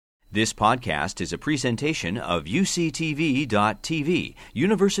This podcast is a presentation of UCTV.tv,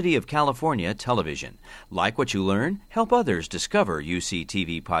 University of California Television. Like what you learn? Help others discover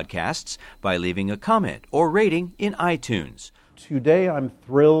UCTV podcasts by leaving a comment or rating in iTunes. Today I'm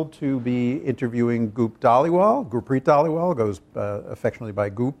thrilled to be interviewing Gurpreet Dhaliwal, goes affectionately by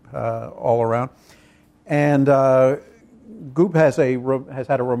Goop all around. And Goop has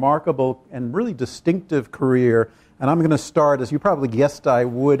had a remarkable and really distinctive career. And I'm going to start, as you probably guessed I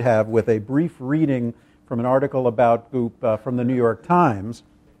would have, with a brief reading from an article about Goop from the New York Times.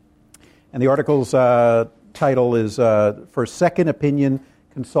 And the article's title is, For Second Opinion,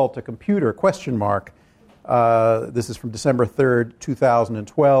 Consult a Computer, ? This is from December 3rd,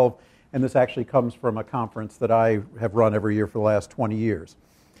 2012, and this actually comes from a conference that I have run every year for the last 20 years.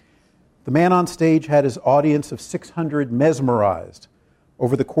 The man on stage had his audience of 600 mesmerized.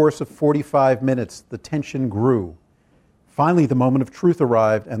 Over the course of 45 minutes, the tension grew. Finally, the moment of truth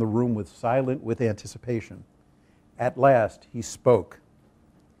arrived, and the room was silent with anticipation. At last, he spoke.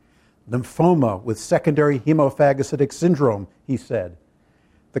 Lymphoma with secondary hemophagocytic syndrome, he said.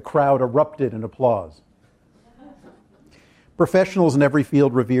 The crowd erupted in applause. Professionals in every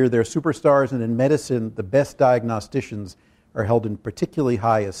field revere their superstars, and in medicine, the best diagnosticians are held in particularly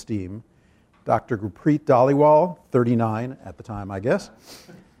high esteem. Dr. Gurpreet Dhaliwal, 39 at the time, I guess,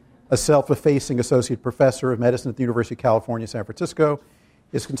 a self-effacing associate professor of medicine at the University of California, San Francisco,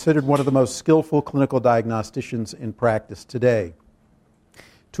 is considered one of the most skillful clinical diagnosticians in practice today.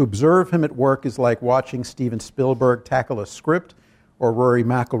 To observe him at work is like watching Steven Spielberg tackle a script or Rory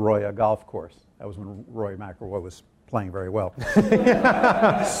McIlroy a golf course. That was when Rory McIlroy was playing very well.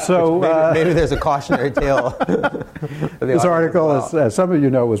 So maybe there's a cautionary tale. This article, as some of you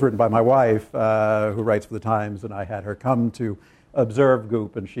know, was written by my wife, who writes for the Times, and I had her come to observe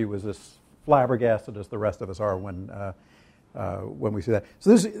Goop, and she was as flabbergasted as the rest of us are when we see that. So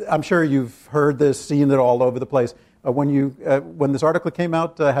this, I'm sure you've heard this, seen it all over the place. When this article came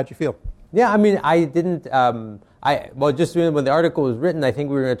out, how'd you feel? Yeah, I mean, I didn't. Just when the article was written, I think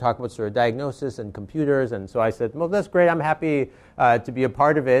we were going to talk about sort of diagnosis and computers, and so I said, well, that's great. I'm happy to be a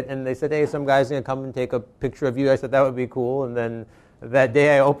part of it. And they said, hey, some guy's going to come and take a picture of you. I said that would be cool. And then that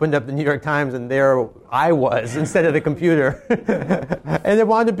day I opened up the New York Times, and there I was instead of the computer. And it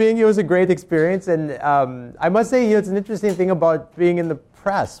wound up being, it was a great experience. And I must say, it's an interesting thing about being in the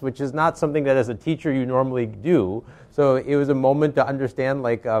press, which is not something that as a teacher you normally do. So it was a moment to understand,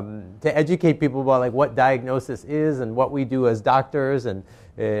 to educate people about what diagnosis is and what we do as doctors. And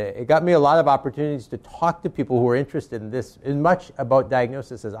it got me a lot of opportunities to talk to people who are interested in this as much about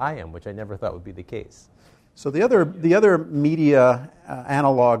diagnosis as I am, which I never thought would be the case. So the other media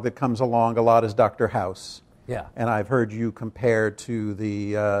analog that comes along a lot is Dr. House. Yeah. And I've heard you compare to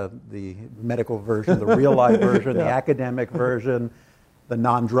the medical version, the real life version, the academic version, the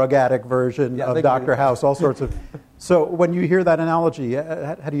non-drug addict version of Dr. House, all sorts of. So when you hear that analogy,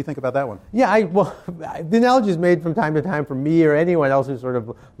 how do you think about that one? Yeah, the analogy is made from time to time for me or anyone else who sort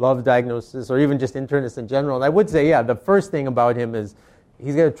of loves diagnosis or even just internists in general. And I would say, the first thing about him is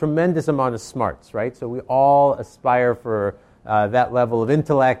he's got a tremendous amount of smarts, right? So we all aspire for that level of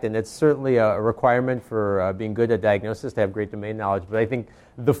intellect, and it's certainly a requirement for being good at diagnosis to have great domain knowledge. But I think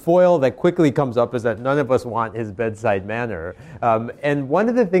the foil that quickly comes up is that none of us want his bedside manner. And one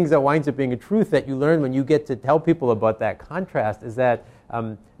of the things that winds up being a truth that you learn when you get to tell people about that contrast is that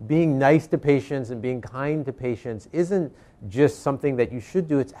being nice to patients and being kind to patients isn't just something that you should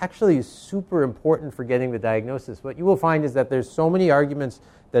do. It's actually super important for getting the diagnosis. What you will find is that there's so many arguments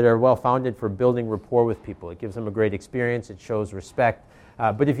that are well-founded for building rapport with people. It gives them a great experience. It shows respect.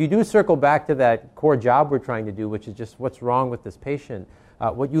 But if you do circle back to that core job we're trying to do, which is just what's wrong with this patient,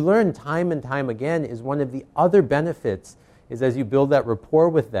 what you learn time and time again is one of the other benefits is as you build that rapport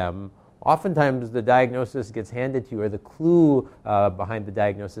with them, oftentimes the diagnosis gets handed to you, or the clue behind the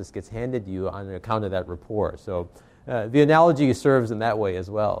diagnosis gets handed to you on account of that rapport. So the analogy serves in that way as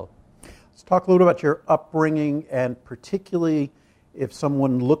well. Let's talk a little about your upbringing, and particularly if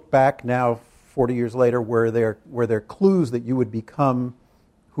someone looked back now 40 years later, were there clues that you would become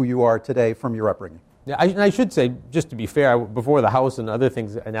who you are today from your upbringing? Yeah, I should say, just to be fair, before the house and other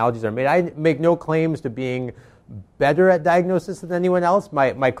things, analogies are made, I make no claims to being better at diagnosis than anyone else.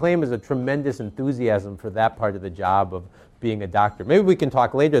 My claim is a tremendous enthusiasm for that part of the job of being a doctor. Maybe we can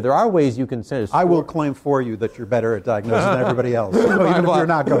talk later. There are ways you can send us. I will claim for you that you're better at diagnosis than everybody else, even if you're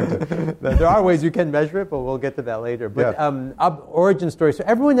not going to. There are ways you can measure it, but we'll get to that later. But origin stories. So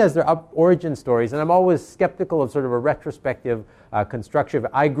everyone has their origin stories, and I'm always skeptical of sort of a retrospective construction.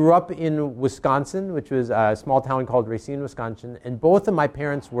 I grew up in Wisconsin, which was a small town called Racine, Wisconsin, and both of my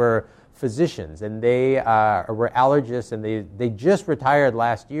parents were physicians, and they were allergists, and they just retired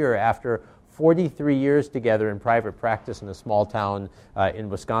last year after 43 years together in private practice in a small town in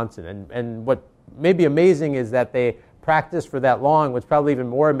Wisconsin. And what may be amazing is that they practiced for that long. What's probably even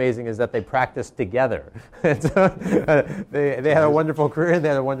more amazing is that they practiced together. And so, they had a wonderful career, and they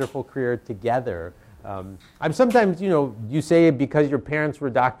had a wonderful career together. I'm sometimes, you say because your parents were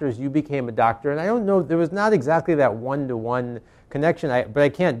doctors, you became a doctor, and I don't know, there was not exactly that one-to-one connection, but I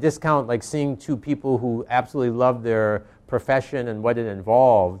can't discount like seeing two people who absolutely loved their profession and what it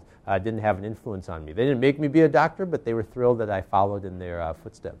involved didn't have an influence on me. They didn't make me be a doctor, but they were thrilled that I followed in their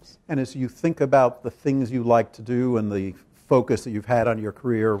footsteps. And as you think about the things you like to do and the focus that you've had on your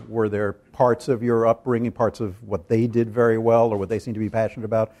career, were there parts of your upbringing, parts of what they did very well or what they seem to be passionate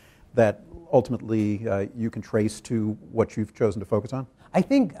about that ultimately you can trace to what you've chosen to focus on? I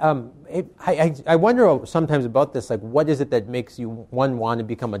think I wonder sometimes about this, like what is it that makes you want to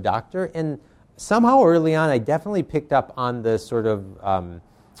become a doctor? And somehow early on I definitely picked up on the sort of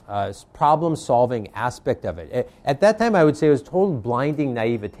problem-solving aspect of it. At that time I would say it was total blinding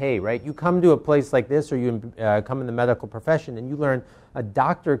naivete, right? You come to a place like this or you come in the medical profession and you learn a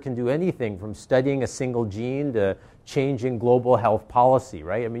doctor can do anything from studying a single gene to changing global health policy,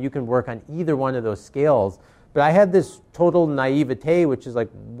 right? I mean, you can work on either one of those scales. But I had this total naivete, which is like,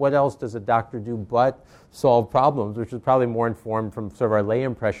 what else does a doctor do but solve problems, which is probably more informed from sort of our lay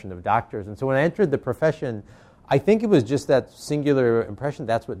impression of doctors. And so when I entered the profession, I think it was just that singular impression,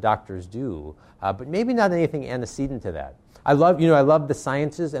 that's what doctors do, but maybe not anything antecedent to that. I love the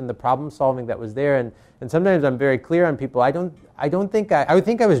sciences and the problem solving that was there, and sometimes I'm very clear on people. I would think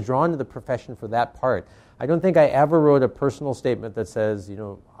I was drawn to the profession for that part. I don't think I ever wrote a personal statement that says,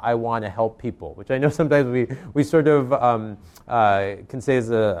 I want to help people, which I know sometimes we sort of can say is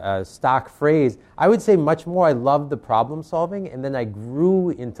a stock phrase. I would say much more I love the problem solving, and then I grew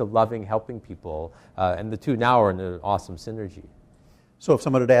into loving helping people, and the two now are in an awesome synergy. So if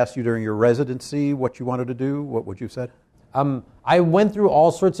someone had asked you during your residency what you wanted to do, what would you have said? I went through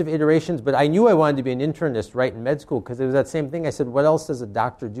all sorts of iterations, but I knew I wanted to be an internist right in med school because it was that same thing. I said, what else does a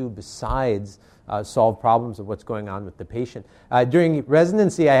doctor do besides solve problems of what's going on with the patient? During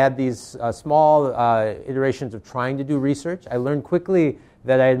residency, I had these small iterations of trying to do research. I learned quickly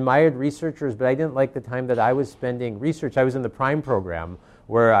that I admired researchers, but I didn't like the time that I was spending research. I was in the PRIME program,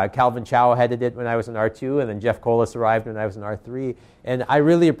 where Calvin Chow headed it when I was in R2, and then Jeff Colas arrived when I was in R3. And I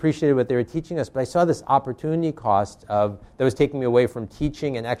really appreciated what they were teaching us, but I saw this opportunity cost that was taking me away from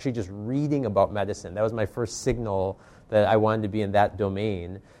teaching and actually just reading about medicine. That was my first signal that I wanted to be in that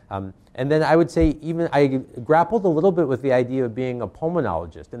domain. And then I would say even I grappled a little bit with the idea of being a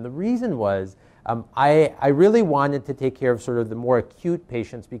pulmonologist. And the reason was I really wanted to take care of sort of the more acute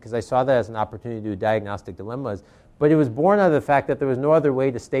patients because I saw that as an opportunity to do diagnostic dilemmas. But it was born out of the fact that there was no other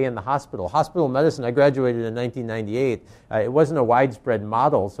way to stay in the hospital. Hospital medicine, I graduated in 1998. It wasn't a widespread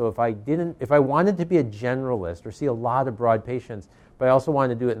model. So if I wanted to be a generalist or see a lot of broad patients, but I also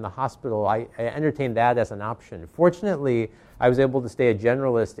wanted to do it in the hospital, I entertained that as an option. Fortunately, I was able to stay a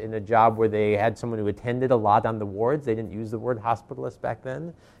generalist in a job where they had someone who attended a lot on the wards. They didn't use the word hospitalist back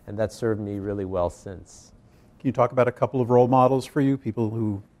then, and that served me really well since. Can you talk about a couple of role models for you, people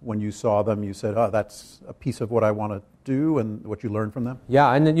who, when you saw them, you said, oh, that's a piece of what I want to do, and what you learned from them?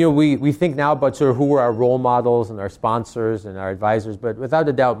 Yeah, and then we think now about sort of who were our role models and our sponsors and our advisors, but without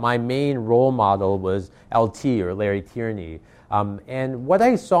a doubt, my main role model was LT, or Larry Tierney. And what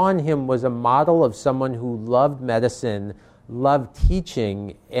I saw in him was a model of someone who loved medicine, loved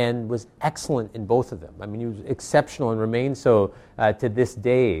teaching, and was excellent in both of them. I mean, he was exceptional and remains so to this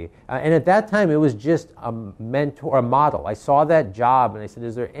day. And at that time, it was just a mentor, a model. I saw that job, and I said,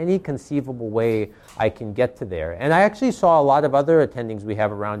 is there any conceivable way I can get to there? And I actually saw a lot of other attendings we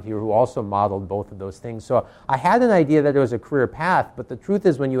have around here who also modeled both of those things. So I had an idea that it was a career path, but the truth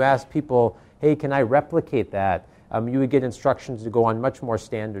is when you ask people, hey, can I replicate that? You would get instructions to go on much more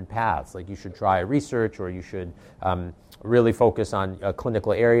standard paths, like you should try research or you should really focus on a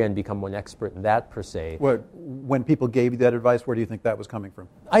clinical area and become one expert in that, per se. When people gave you that advice, where do you think that was coming from?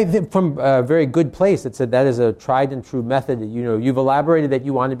 I think from a very good place. It said that is a tried and true method. You've elaborated that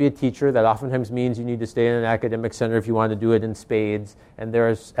you want to be a teacher. That oftentimes means you need to stay in an academic center if you want to do it in spades. And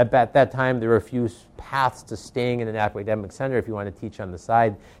at that time, there were a few paths to staying in an academic center if you want to teach on the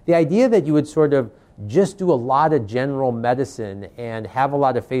side. The idea that you would sort of just do a lot of general medicine and have a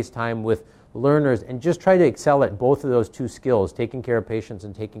lot of face time with learners and just try to excel at both of those two skills, taking care of patients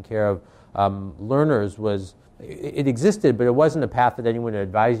and taking care of learners, it existed, but it wasn't a path that anyone would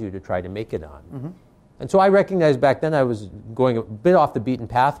advise you to try to make it on. Mm-hmm. And so I recognized back then I was going a bit off the beaten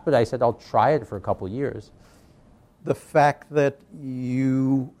path, but I said I'll try it for a couple years. The fact that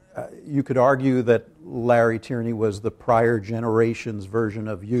you you could argue that Larry Tierney was the prior generation's version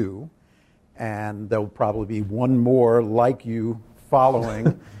of you, and there'll probably be one more like you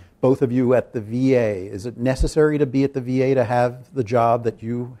following, both of you at the VA. Is it necessary to be at the VA to have the job that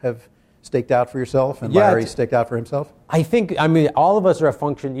you have staked out for yourself and Larry staked out for himself? I think, I mean, all of us are a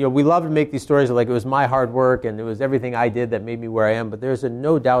function, we love to make these stories like it was my hard work and it was everything I did that made me where I am, but there's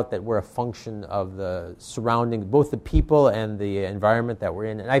no doubt that we're a function of the surrounding, both the people and the environment that we're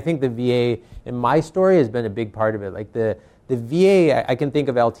in. And I think the VA, in my story, has been a big part of it. Like the VA, I can think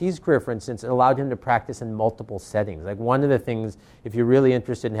of LT's career, for instance, it allowed him to practice in multiple settings. Like one of the things, if you're really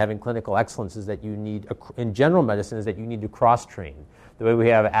interested in having clinical excellence, is that you need, in general medicine, is that you need to cross-train. The way we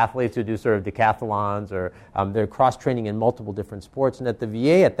have athletes who do sort of decathlons, or they're cross-training in multiple different sports. And at the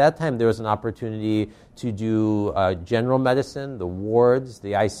VA, at that time, there was an opportunity to do general medicine, the wards,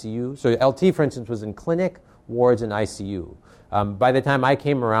 the ICU. So LT, for instance, was in clinic, wards, and ICU. By the time I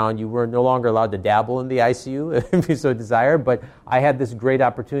came around, you were no longer allowed to dabble in the ICU if you so desired, but I had this great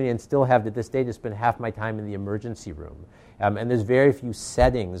opportunity and still have to this day to spend half my time in the emergency room. And there's very few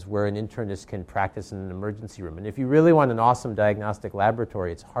settings where an internist can practice in an emergency room. And if you really want an awesome diagnostic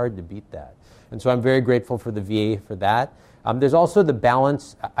laboratory, it's hard to beat that. And so I'm very grateful for the VA for that. There's also the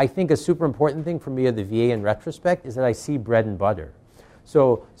balance. I think a super important thing for me of the VA in retrospect is that I see bread and butter.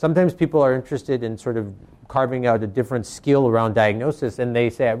 So sometimes people are interested in sort of carving out a different skill around diagnosis, and they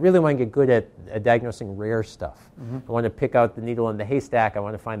say, I really want to get good at diagnosing rare stuff. Mm-hmm. I want to pick out the needle in the haystack. I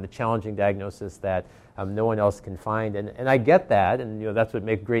want to find the challenging diagnosis that no one else can find. And I get that, and that's what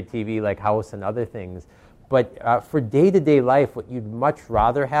makes great TV like House and other things. But for day-to-day life, what you'd much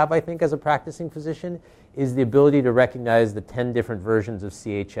rather have, I think, as a practicing physician, is the ability to recognize the 10 different versions of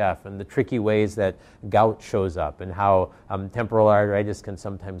CHF and the tricky ways that gout shows up and how temporal arteritis can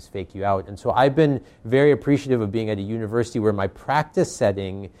sometimes fake you out. And so I've been very appreciative of being at a university where my practice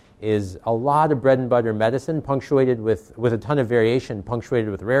setting is a lot of bread and butter medicine, punctuated with a ton of variation, punctuated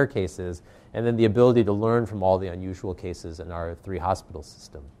with rare cases, and then the ability to learn from all the unusual cases in our 3-hospital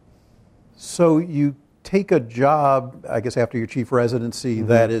system. So you take a job, I guess, after your chief residency, mm-hmm.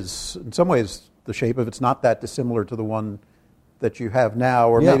 that is, in some ways, the shape of it's not that dissimilar to the one that you have now,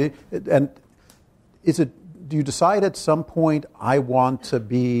 or maybe. And do you decide at some point, I want to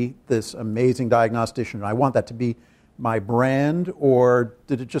be this amazing diagnostician, I want that to be my brand, or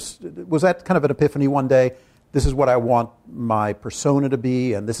was that kind of an epiphany one day? This is what I want my persona to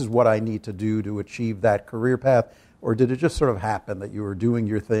be, and this is what I need to do to achieve that career path, or did it just sort of happen that you were doing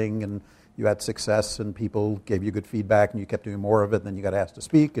your thing and you had success and people gave you good feedback and you kept doing more of it, and then you got asked to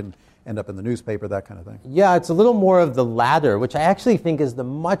speak and end up in the newspaper, that kind of thing? Yeah, it's a little more of the latter, which I actually think is the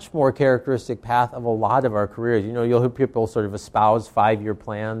much more characteristic path of a lot of our careers. You'll hear people sort of espouse 5-year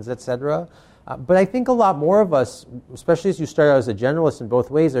plans, et cetera. But I think a lot more of us, especially as you start out as a generalist in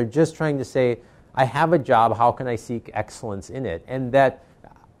both ways, are just trying to say, I have a job, how can I seek excellence in it? And that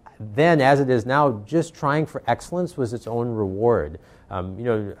then, as it is now, just trying for excellence was its own reward. But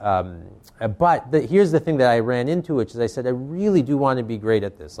here's the thing that I ran into, which is I said, I really do want to be great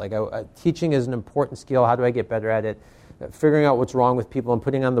at this. Like, teaching is an important skill. How do I get better at it? Figuring out what's wrong with people and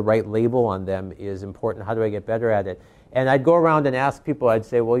putting on the right label on them is important. How do I get better at it? And I'd go around and ask people, I'd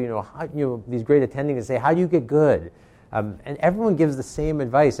say, well, these great attendings, would say, how do you get good? And everyone gives the same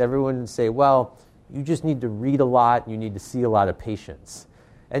advice. Everyone would say, well, you just need to read a lot, and you need to see a lot of patients.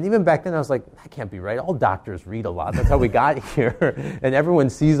 And even back then, I was like, that can't be right. All doctors read a lot. That's how we got here. And everyone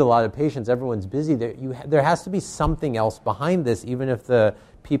sees a lot of patients. Everyone's busy. There has to be something else behind this, even if the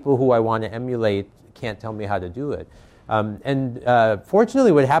people who I want to emulate can't tell me how to do it.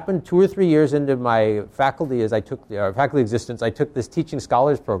 Fortunately, what happened 2 or 3 years into my faculty faculty existence, I took this teaching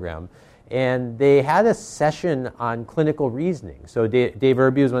scholars program. And they had a session on clinical reasoning. So Dave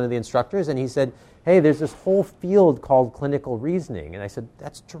Irby was one of the instructors, and he said, hey, there's this whole field called clinical reasoning. And I said,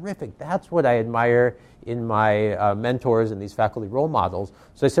 that's terrific. That's what I admire in my mentors and these faculty role models.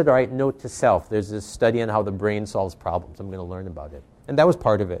 So I said, all right, note to self. There's this study on how the brain solves problems. I'm going to learn about it. And that was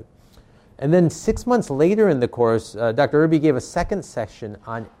part of it. And then 6 months later in the course, Dr. Irby gave a second session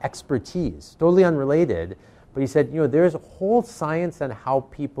on expertise, totally unrelated. But he said, there's a whole science on how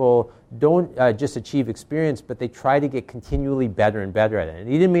people don't just achieve experience, but they try to get continually better and better at it. And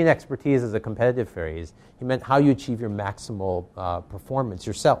he didn't mean expertise as a competitive phrase. He meant how you achieve your maximal performance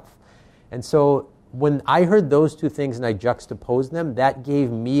yourself. And so when I heard those two things and I juxtaposed them, that gave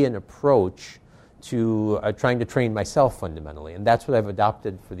me an approach to trying to train myself fundamentally. And that's what I've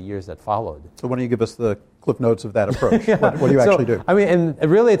adopted for the years that followed. So why don't you give us the cliff notes of that approach? Yeah. What do you actually do? I mean,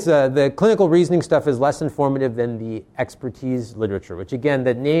 and really it's the clinical reasoning stuff is less informative than the expertise literature, which again,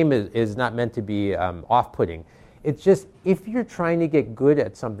 that name is not meant to be off-putting. It's just, if you're trying to get good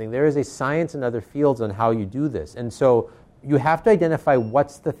at something, there is a science in other fields on how you do this. And so you have to identify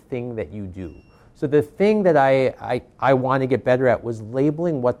what's the thing that you do. So the thing that I want to get better at was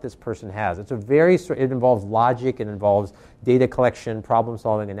labeling what this person has. It involves logic, it involves data collection, problem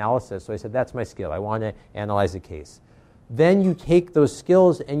solving, analysis. So I said, that's my skill. I want to analyze a case. Then you take those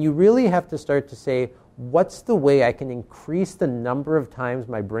skills and you really have to start to say, what's the way I can increase the number of times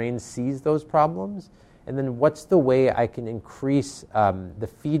my brain sees those problems? And then what's the way I can increase the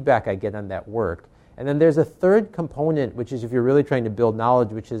feedback I get on that work? And then there's a third component, which is if you're really trying to build knowledge,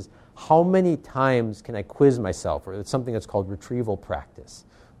 which is how many times can I quiz myself? Or it's something that's called retrieval practice,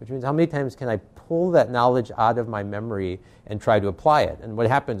 which means how many times can I pull that knowledge out of my memory and try to apply it? And what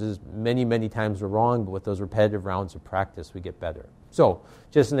happens is many, many times we're wrong, but with those repetitive rounds of practice, we get better. So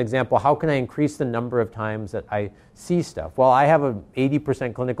just an example, how can I increase the number of times that I see stuff? Well, I have an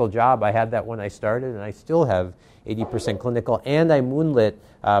 80% clinical job. I had that when I started, and I still have 80% clinical, and I moonlit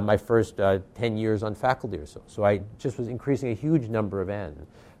my first 10 years on faculty or so. So I just was increasing a huge number of N.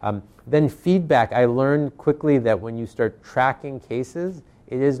 Then feedback, I learned quickly that when you start tracking cases,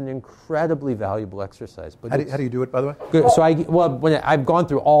 it is an incredibly valuable exercise. But how do you do it, by the way? Good. So I've gone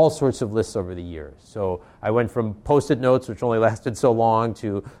through all sorts of lists over the years. So I went from Post-it notes, which only lasted so long,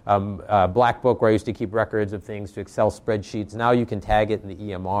 to Black Book, where I used to keep records of things, to Excel spreadsheets. Now you can tag it in the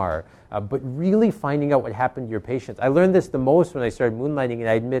EMR. But really finding out what happened to your patients. I learned this the most when I started moonlighting, and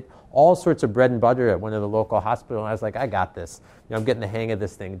I admit all sorts of bread and butter at one of the local hospitals. And I was like, I got this. I'm getting the hang of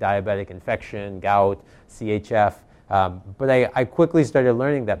this thing, diabetic infection, gout, CHF. But I quickly started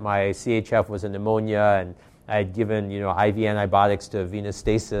learning that my CHF was a pneumonia, and I had given IV antibiotics to venous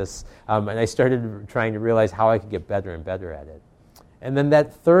stasis, and I started trying to realize how I could get better and better at it. And then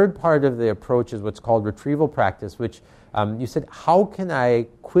that third part of the approach is what's called retrieval practice, which you said, how can I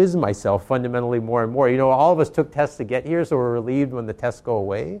quiz myself fundamentally more and more? All of us took tests to get here, so we're relieved when the tests go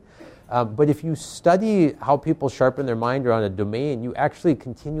away. But if you study how people sharpen their mind around a domain, you actually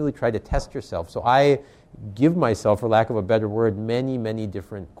continually try to test yourself. So I give myself, for lack of a better word, many, many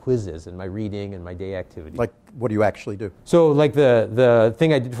different quizzes in my reading and my day activity. Like, what do you actually do? So, like the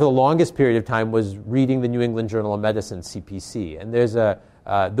thing I did for the longest period of time was reading the New England Journal of Medicine, CPC. And there's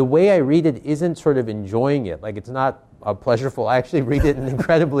the way I read it isn't sort of enjoying it. Like, it's not pleasureful. I actually read it in an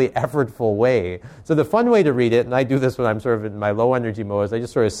incredibly effortful way. So the fun way to read it, and I do this when I'm sort of in my low energy mode, is I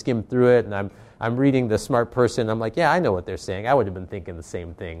just sort of skim through it, and I'm reading the smart person. I'm like, yeah, I know what they're saying. I would have been thinking the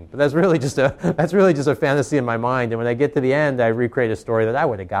same thing. But that's really just a fantasy in my mind. And when I get to the end, I recreate a story that I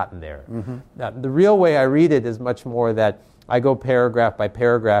would have gotten there. Mm-hmm. The real way I read it is much more that I go paragraph by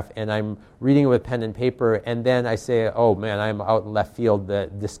paragraph, and I'm reading it with pen and paper, and then I say, oh man, I'm out in left field. The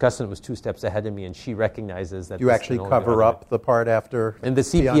discussant was 2 steps ahead of me, and she recognizes that. You actually cover up the part after? And the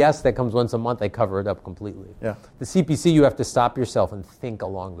CPS that comes once a month, I cover it up completely. Yeah. The CPC, you have to stop yourself and think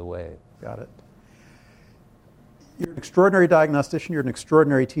along the way. Got it. You're an extraordinary diagnostician, you're an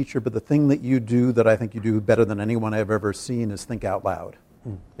extraordinary teacher, but the thing that you do that I think you do better than anyone I've ever seen is think out loud.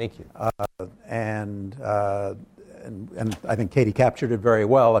 Thank you. And I think Katie captured it very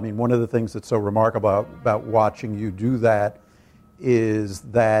well. I mean, one of the things that's so remarkable about watching you do that is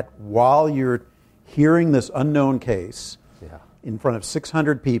that while you're hearing this unknown case in front of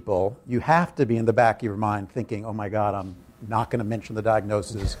 600 people, you have to be in the back of your mind thinking, oh my God, I'm not going to mention the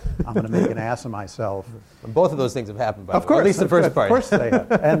diagnosis. I'm going to make an ass of myself. And both of those things have happened, by the way. Of course. At least the first part. Of course they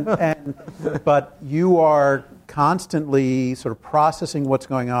have. But you are constantly sort of processing what's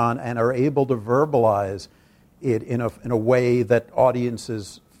going on and are able to verbalize it in a way that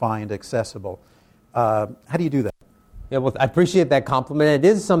audiences find accessible. How do you do that? Yeah, well, I appreciate that compliment. It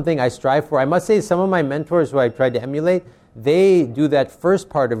is something I strive for. I must say some of my mentors who I tried to emulate, they do that first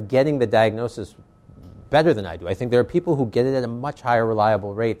part of getting the diagnosis better than I do. I think there are people who get it at a much higher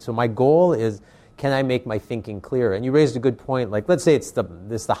reliable rate. So my goal is, can I make my thinking clearer? And you raised a good point. Like, let's say it's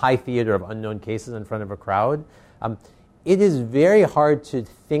the high theater of unknown cases in front of a crowd. It is very hard to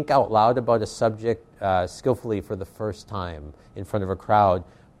think out loud about a subject skillfully for the first time in front of a crowd.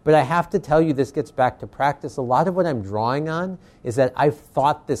 But I have to tell you, this gets back to practice. A lot of what I'm drawing on is that I've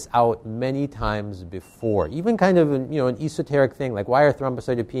thought this out many times before. Even kind of an esoteric thing, like why are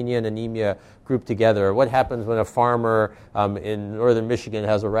thrombocytopenia and anemia grouped together? Or what happens when a farmer in northern Michigan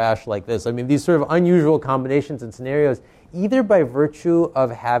has a rash like this? I mean, these sort of unusual combinations and scenarios, either by virtue of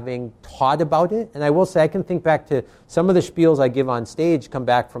having taught about it, and I will say I can think back to some of the spiels I give on stage come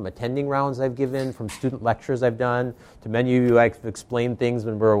back from attending rounds I've given, from student lectures I've done, to many of you I've explained things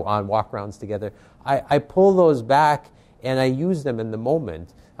when we're on walk rounds together. I pull those back, and I use them in the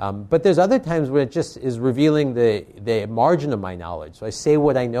moment. But there's other times where it just is revealing the margin of my knowledge. So I say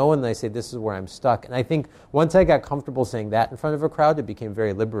what I know, and then I say, this is where I'm stuck. And I think once I got comfortable saying that in front of a crowd, it became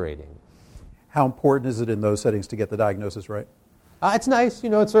very liberating. How important is it in those settings to get the diagnosis right? It's nice,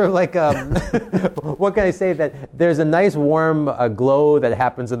 it's sort of like, what can I say, that there's a nice warm glow that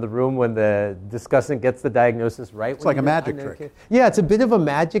happens in the room when the discussant gets the diagnosis right. It's like a magic trick. Yeah, it's a bit of a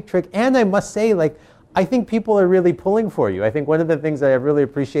magic trick. And I must say, I think people are really pulling for you. I think one of the things that I've really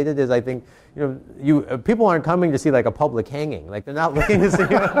appreciated is I think people aren't coming to see a public hanging. They're not looking to see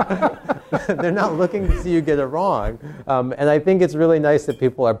they're not looking to see you get it wrong. And I think it's really nice that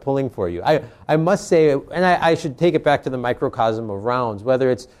people are pulling for you. I must say, and I should take it back to the microcosm of rounds,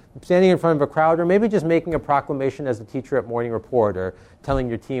 whether it's standing in front of a crowd or maybe just making a proclamation as a teacher at morning report or telling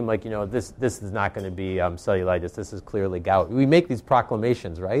your team this is not going to be cellulitis, this is clearly gout. We make these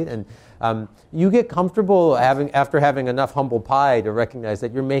proclamations, right? And you get comfortable after having enough humble pie to recognize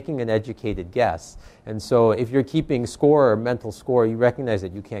that you're making an educated guess. And so if you're keeping score or mental score, you recognize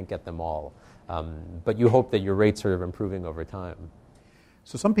that you can't get them all. But you hope that your rate's sort of improving over time.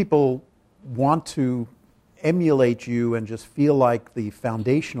 So some people want to emulate you and just feel like the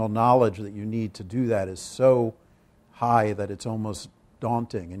foundational knowledge that you need to do that is so high that it's almost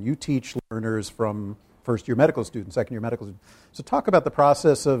daunting. And you teach learners from first-year medical students, second-year medical students. So talk about the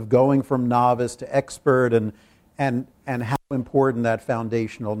process of going from novice to expert and how important that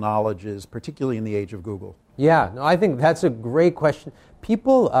foundational knowledge is, particularly in the age of Google. Yeah, no, I think that's a great question.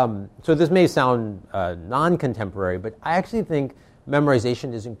 People, so this may sound non-contemporary, but I actually think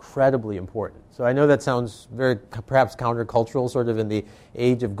memorization is incredibly important. So I know that sounds very perhaps countercultural, sort of in the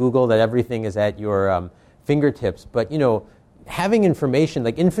age of Google, that everything is at your fingertips. But having information,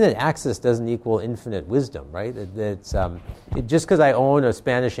 infinite access doesn't equal infinite wisdom, right? Just because I own a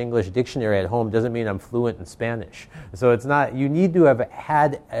Spanish-English dictionary at home doesn't mean I'm fluent in Spanish. So it's not. You need to have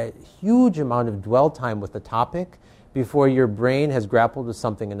had a huge amount of dwell time with the topic before your brain has grappled with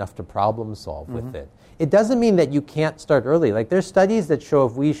something enough to problem solve with it. It doesn't mean that you can't start early. There's studies that show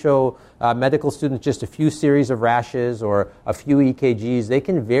if we show medical students just a few series of rashes or a few EKGs, they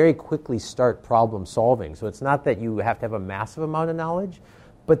can very quickly start problem solving. So it's not that you have to have a massive amount of knowledge,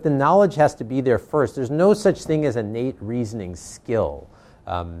 but the knowledge has to be there first. There's no such thing as innate reasoning skill.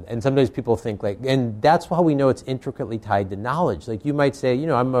 And sometimes people think and that's how we know it's intricately tied to knowledge. You might say,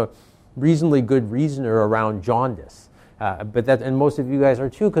 I'm a reasonably good reasoner around jaundice. And most of you guys are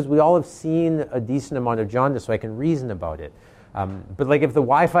too, because we all have seen a decent amount of jaundice, so I can reason about it. But if the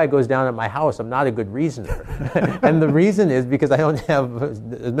Wi-Fi goes down at my house, I'm not a good reasoner. And the reason is because I don't have, as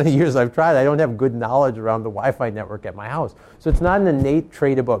many years as I've tried, I don't have good knowledge around the Wi-Fi network at my house. So it's not an innate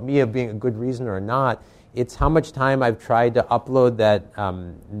trait about me of being a good reasoner or not. It's how much time I've tried to upload that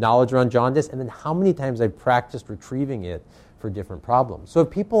knowledge around jaundice, and then how many times I've practiced retrieving it for different problems. So if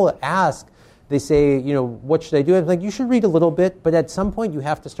people ask, they say, what should I do? I'm you should read a little bit, but at some point you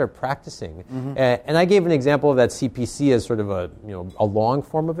have to start practicing. And I gave an example of that CPC as sort of a long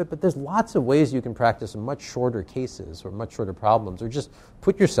form of it, but there's lots of ways you can practice in much shorter cases or much shorter problems, or just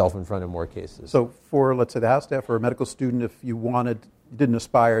put yourself in front of more cases. So for, let's say, the house staff or a medical student, if you didn't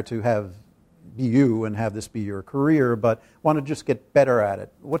aspire to be you and have this be your career, but want to just get better at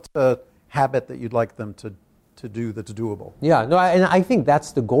it, what's a habit that you'd like them to do that's doable? Yeah, no, and I think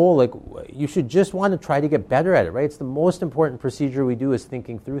that's the goal. You should just want to try to get better at it, right? It's the most important procedure we do is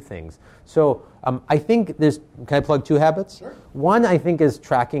thinking through things. So I think can I plug 2 habits? Sure. One, I think, is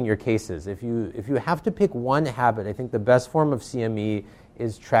tracking your cases. If you have to pick one habit, I think the best form of CME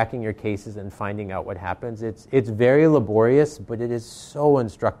is tracking your cases and finding out what happens. It's very laborious, but it is so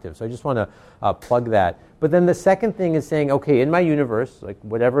instructive. So I just want to plug that. But then the second thing is saying, okay, in my universe,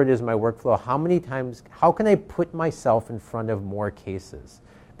 whatever it is, my workflow, how can I put myself in front of more cases?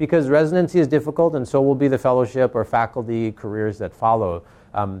 Because residency is difficult, and so will be the fellowship or faculty careers that follow.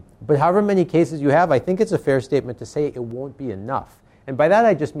 But however many cases you have, I think it's a fair statement to say it won't be enough. And by that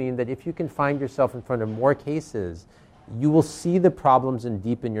I just mean that if you can find yourself in front of more cases, you will see the problems and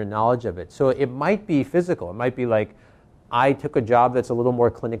deepen your knowledge of it. So it might be physical. It might be I took a job that's a little more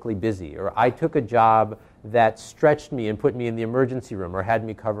clinically busy, or I took a job that stretched me and put me in the emergency room or had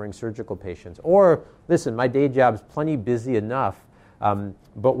me covering surgical patients. Or, listen, my day job's plenty busy enough,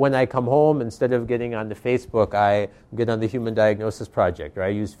 but when I come home, instead of getting onto Facebook, I get on the Human Diagnosis Project, or I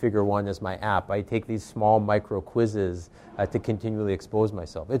use Figure 1 as my app. I take these small micro quizzes to continually expose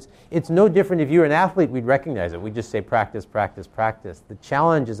myself. It's no different. If you're an athlete, we'd recognize it. We'd just say practice, practice, practice. The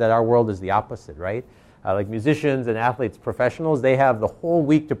challenge is that our world is the opposite, right? Like musicians and athletes, professionals, they have the whole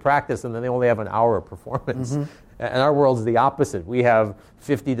week to practice, and then they only have an hour of performance. And our world's the opposite. We have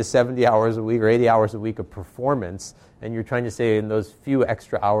 50 to 70 hours a week or 80 hours a week of performance, and you're trying to say in those few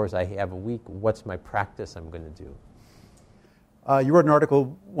extra hours I have a week, what's my practice I'm going to do? You wrote an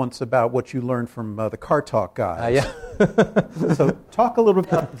article once about what you learned from the Car Talk guys. Yeah. So talk a little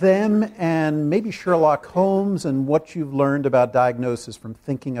bit about them and maybe Sherlock Holmes and what you've learned about diagnosis from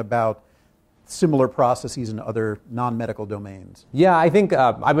thinking about similar processes in other non-medical domains. Yeah, I think,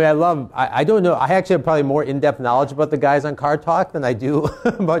 I don't know, I actually have probably more in-depth knowledge about the guys on Car Talk than I do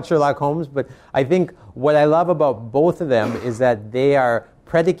about Sherlock Holmes, but I think what I love about both of them is that they are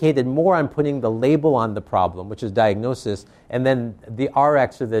predicated more on putting the label on the problem, which is diagnosis, and then the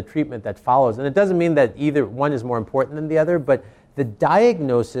RX or the treatment that follows. And it doesn't mean that either one is more important than the other, but the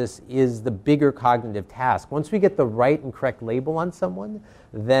diagnosis is the bigger cognitive task. Once we get the right and correct label on someone,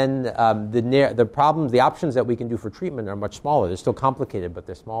 then the problems, the options that we can do for treatment are much smaller. They're still complicated, but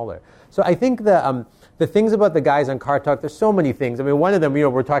they're smaller. So I think the things about the guys on Car Talk, there's so many things. I mean, one of them,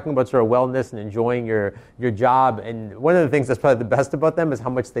 we're talking about sort of wellness and enjoying your job, and one of the things that's probably the best about them is how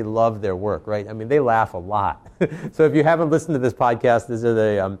much they love their work, right? I mean, they laugh a lot. So if you haven't listened to this podcast, these are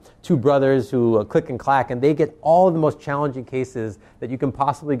the two brothers who click and clack, and they get all of the most challenging cases that you can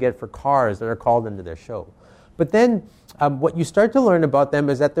possibly get for cars that are called into their show. But then what you start to learn about them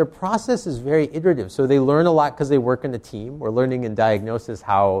is that their process is very iterative. So they learn a lot because they work in a team. We're learning in diagnosis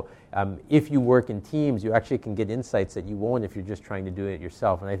how if you work in teams, you actually can get insights that you won't if you're just trying to do it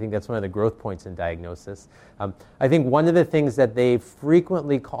yourself. And I think that's one of the growth points in diagnosis. I think one of the things that they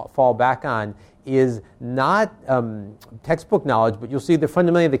frequently fall back on is not textbook knowledge, but you'll see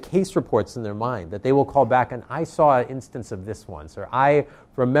fundamentally the case reports in their mind that they will call back and I saw an instance of this once, or I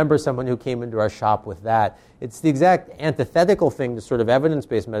remember someone who came into our shop with that. It's the exact antithetical thing to sort of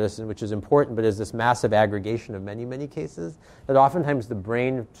evidence-based medicine, which is important, but is this massive aggregation of many, many cases, that oftentimes the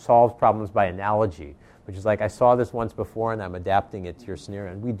brain solves problems by analogy, which is like, I saw this once before and I'm adapting it to your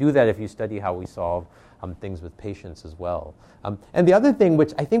scenario. And we do that if you study how we solve things with patients as well. And the other thing,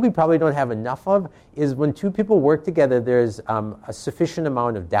 which I think we probably don't have enough of, is when two people work together, there's a sufficient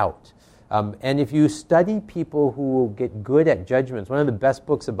amount of doubt. And if you study people who get good at judgments, one of the best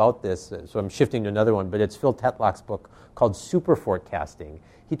books about this, so I'm shifting to another one, but it's Phil Tetlock's book called Super Forecasting.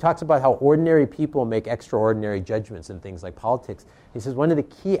 He talks about how ordinary people make extraordinary judgments in things like politics. He says one of the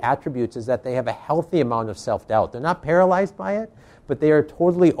key attributes is that they have a healthy amount of self-doubt. They're not paralyzed by it, but they are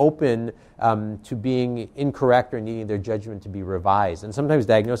totally open to being incorrect or needing their judgment to be revised. And sometimes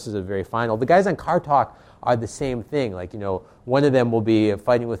diagnoses are very final. The guys on Car Talk are the same thing. Like, one of them will be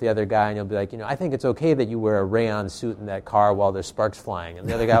fighting with the other guy, and he'll be like, I think it's okay that you wear a rayon suit in that car while there's sparks flying. And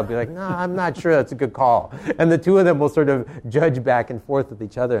the other guy will be like, no, I'm not sure that's a good call. And the two of them will sort of judge back and forth with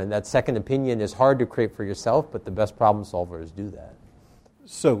each other. And that second opinion is hard to create for yourself, but the best problem solvers do that.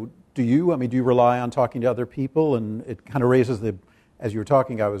 So do you rely on talking to other people? And it kind of raises as you were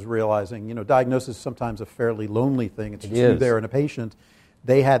talking, I was realizing, diagnosis is sometimes a fairly lonely thing. It's just you there and a patient.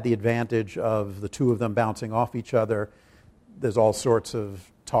 They had the advantage of the two of them bouncing off each other. There's all sorts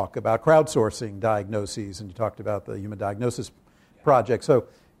of talk about crowdsourcing diagnoses, and you talked about the Human Diagnosis Project. So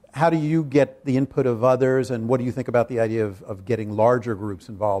how do you get the input of others, and what do you think about the idea of getting larger groups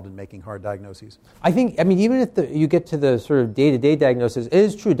involved in making hard diagnoses? I mean, even if you get to the sort of day-to-day diagnosis, it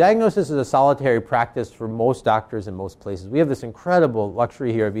is true. Diagnosis is a solitary practice for most doctors in most places. We have this incredible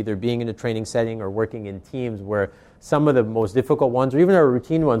luxury here of either being in a training setting or working in teams where some of the most difficult ones, or even our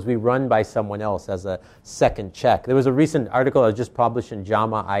routine ones, we run by someone else as a second check. There was a recent article that was just published in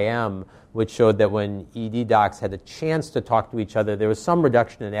JAMA IM, which showed that when ED docs had a chance to talk to each other, there was some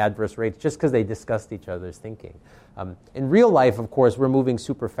reduction in adverse rates just because they discussed each other's thinking. In real life, of course, we're moving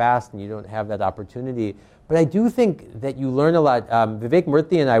super fast and you don't have that opportunity. But I do think that you learn a lot. Vivek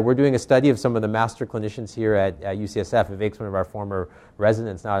Murthy and I, we're doing a study of some of the master clinicians here at UCSF. Vivek's one of our former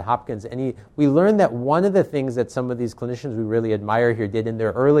residents now at Hopkins. And we learned that one of the things that some of these clinicians we really admire here did in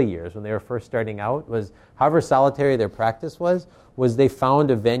their early years when they were first starting out was, however solitary their practice was they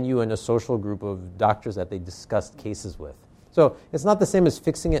found a venue and a social group of doctors that they discussed cases with. So it's not the same as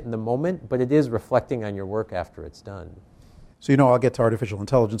fixing it in the moment, but it is reflecting on your work after it's done. So, I'll get to artificial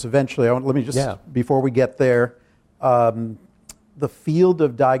intelligence eventually. Let me just, before we get there, the field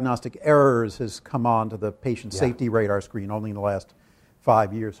of diagnostic errors has come onto the patient safety radar screen only in the last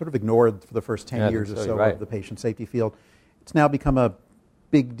 5 years, sort of ignored for the first 10 years or so of the patient safety field. It's now become a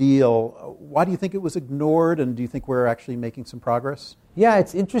big deal. Why do you think it was ignored, and do you think we're actually making some progress? Yeah,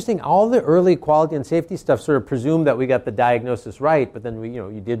 it's interesting. All the early quality and safety stuff sort of presumed that we got the diagnosis right, but then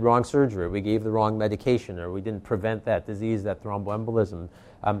you did wrong surgery, we gave the wrong medication, or we didn't prevent that disease, that thromboembolism.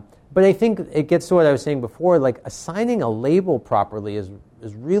 But I think it gets to what I was saying before, like assigning a label properly is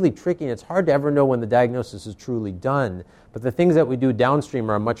really tricky, and it's hard to ever know when the diagnosis is truly done. But the things that we do downstream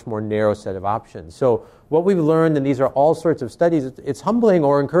are a much more narrow set of options. So what we've learned, and these are all sorts of studies, it's humbling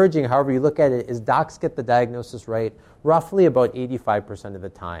or encouraging, however you look at it, is docs get the diagnosis right roughly about 85% of the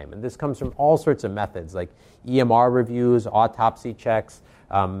time. And this comes from all sorts of methods, like EMR reviews, autopsy checks,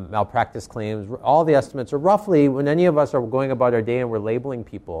 malpractice claims. All the estimates are roughly, when any of us are going about our day and we're labeling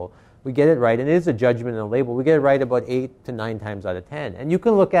people, we get it right, and it is a judgment and a label. We get it right about 8 to 9 times out of 10. And you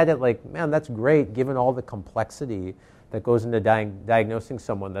can look at it like, man, that's great, given all the complexity that goes into diagnosing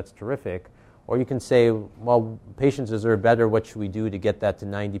someone. That's terrific. Or you can say, well, patients deserve better. What should we do to get that to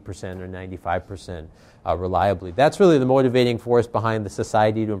 90% or 95% reliably? That's really the motivating force behind the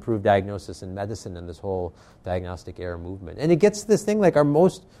Society to Improve Diagnosis in Medicine and this whole diagnostic error movement. And it gets to this thing like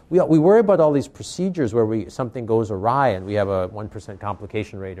we worry about all these procedures where something goes awry and we have a 1%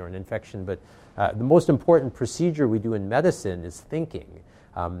 complication rate or an infection. But the most important procedure we do in medicine is thinking.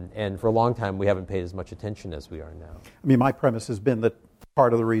 And for a long time, we haven't paid as much attention as we are now. I mean, my premise has been that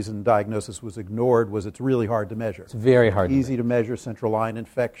part of the reason diagnosis was ignored was it's really hard to measure. It's very hard. Easy to measure central line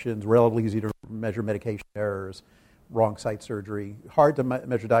infections, relatively easy to measure medication errors, wrong site surgery, hard to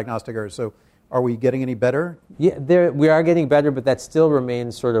measure diagnostic errors. So are we getting any better? Yeah, we are getting better, but that still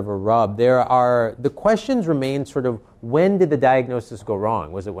remains sort of a rub. The questions remain sort of, when did the diagnosis go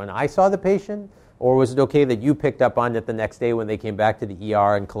wrong? Was it when I saw the patient? Or was it okay that you picked up on it the next day when they came back to the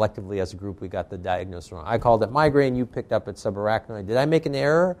ER and collectively as a group we got the diagnosis wrong? I called it migraine, you picked up it subarachnoid. Did I make an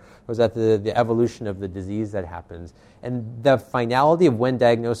error? Or was that the evolution of the disease that happens? And the finality of when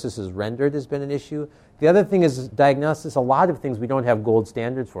diagnosis is rendered has been an issue. The other thing is diagnosis, a lot of things we don't have gold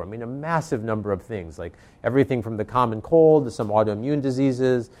standards for. I mean, a massive number of things, like everything from the common cold to some autoimmune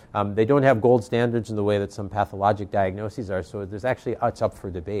diseases. They don't have gold standards in the way that some pathologic diagnoses are, so it's up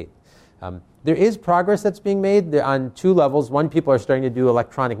for debate. There is progress that's being made on 2 levels. One, people are starting to do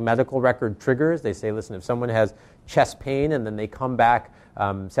electronic medical record triggers. They say, listen, if someone has chest pain and then they come back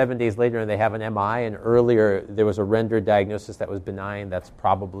 7 days later and they have an MI, and earlier there was a rendered diagnosis that was benign, that's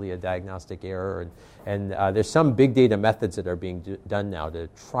probably a diagnostic error. And there's some big data methods that are being done now to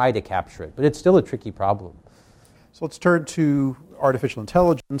try to capture it. But it's still a tricky problem. So let's turn to artificial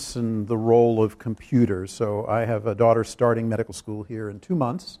intelligence and the role of computers. So I have a daughter starting medical school here in 2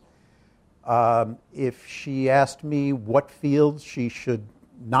 months. If she asked me what fields she should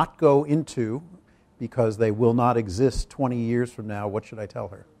not go into because they will not exist 20 years from now, what should I tell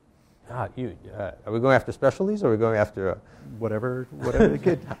her? Are we going after specialties, or are we going after whatever the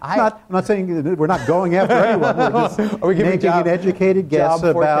kid? I'm not saying we're not going after anyone. We're just making an educated guess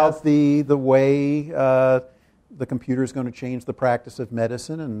about the way the computer is going to change the practice of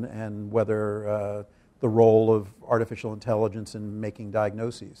medicine and whether the role of artificial intelligence in making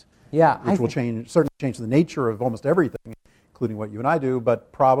diagnoses. Yeah, which will certainly change the nature of almost everything, including what you and I do,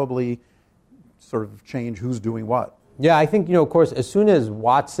 but probably sort of change who's doing what. Yeah, I think, of course, as soon as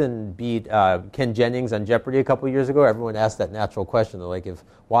Watson beat Ken Jennings on Jeopardy a couple of years ago, everyone asked that natural question. They're like, if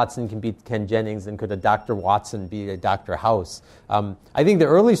Watson can beat Ken Jennings, then could a Dr. Watson beat a Dr. House? I think the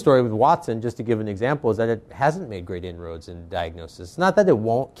early story with Watson, just to give an example, is that it hasn't made great inroads in diagnosis. It's not that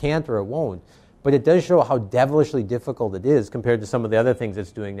it can't or it won't, but it does show how devilishly difficult it is compared to some of the other things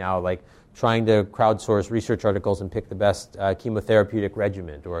it's doing now, like trying to crowdsource research articles and pick the best chemotherapeutic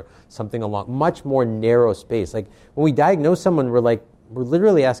regimen or something along much more narrow space. Like when we diagnose someone, we're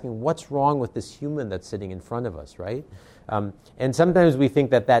literally asking, what's wrong with this human that's sitting in front of us, right? And sometimes we think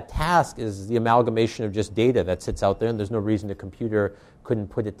that task is the amalgamation of just data that sits out there, and there's no reason a computer couldn't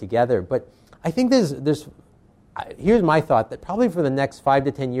put it together. But I think here's my thought, that probably for the next 5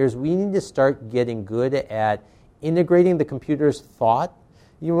 to 10 years, we need to start getting good at integrating the computer's thought.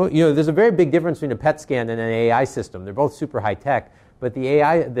 There's a very big difference between a PET scan and an AI system. They're both super high tech, but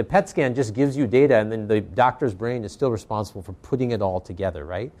the PET scan just gives you data, and then the doctor's brain is still responsible for putting it all together,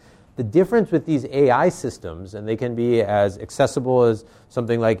 right? The difference with these AI systems, and they can be as accessible as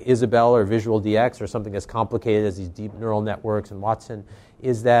something like Isabel or Visual DX, or something as complicated as these deep neural networks and Watson,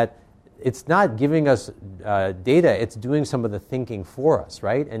 is that it's not giving us data, it's doing some of the thinking for us,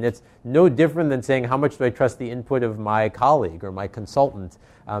 right? And it's no different than saying, how much do I trust the input of my colleague or my consultant?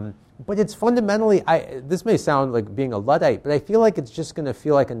 But it's fundamentally, this may sound like being a Luddite, but I feel like it's just going to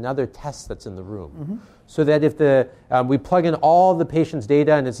feel like another test that's in the room. Mm-hmm. So that if we plug in all the patient's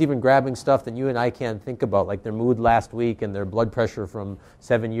data, and it's even grabbing stuff that you and I can't think about, like their mood last week and their blood pressure from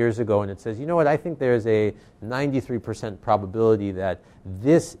 7 years ago, and it says, you know what, I think there's a 93% probability that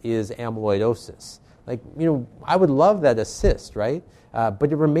this is amyloidosis. Like, I would love that assist, right?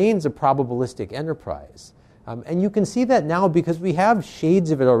 But it remains a probabilistic enterprise. And you can see that now because we have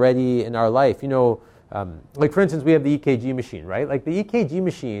shades of it already in our life. Like for instance, we have the EKG machine, right? Like the EKG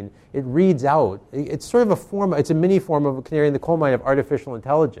machine, it reads out. It's sort of it's a mini form of a canary in the coal mine of artificial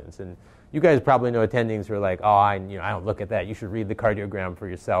intelligence. And you guys probably know attendings who are like, oh, I don't look at that. You should read the cardiogram for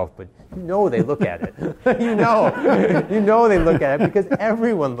yourself. But they look at it. you know they look at it because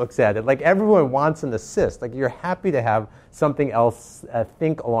everyone looks at it. Like everyone wants an assist. Like you're happy to have something else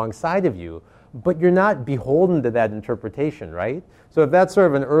think alongside of you. But you're not beholden to that interpretation, right? So if that's sort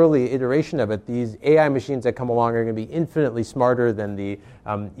of an early iteration of it, these AI machines that come along are going to be infinitely smarter than the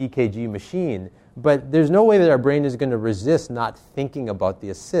EKG machine. But there's no way that our brain is going to resist not thinking about the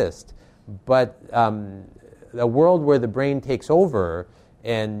assist. But a world where the brain takes over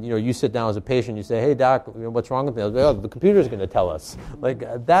and you sit down as a patient, you say, hey, doc, what's wrong with me? Oh, the computer's going to tell us. Like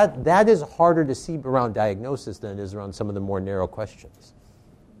that is harder to see around diagnosis than it is around some of the more narrow questions.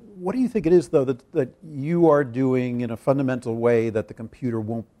 What do you think it is, though, that you are doing in a fundamental way that the computer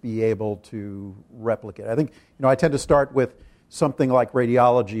won't be able to replicate? I think, I tend to start with something like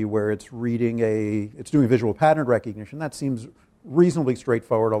radiology where it's doing visual pattern recognition. That seems reasonably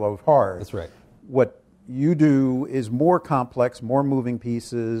straightforward, although hard. That's right. What you do is more complex, more moving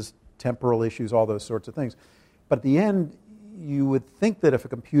pieces, temporal issues, all those sorts of things. But at the end, you would think that if a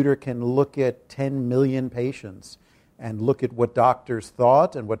computer can look at 10 million patients and look at what doctors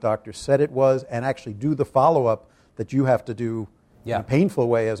thought and what doctors said it was, and actually do the follow-up that you have to do in a painful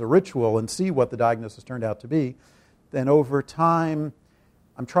way as a ritual and see what the diagnosis turned out to be, then over time,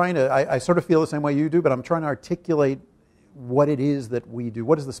 I sort of feel the same way you do, but I'm trying to articulate what it is that we do.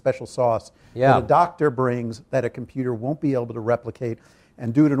 What is the special sauce that a doctor brings that a computer won't be able to replicate,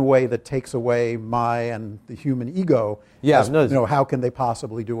 and do it in a way that takes away my and the human ego. How can they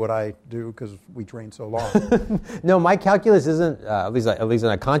possibly do what I do because we train so long? No, my calculus isn't, at least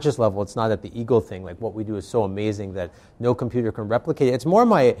on a conscious level, it's not at the ego thing. Like what we do is so amazing that no computer can replicate it. It's more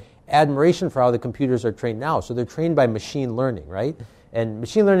my admiration for how the computers are trained now. So they're trained by machine learning, right? And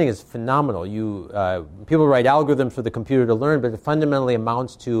machine learning is phenomenal. People write algorithms for the computer to learn, but it fundamentally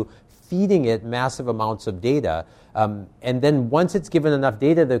amounts to feeding it massive amounts of data. And then once it's given enough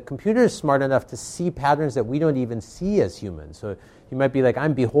data, the computer is smart enough to see patterns that we don't even see as humans. So you might be like,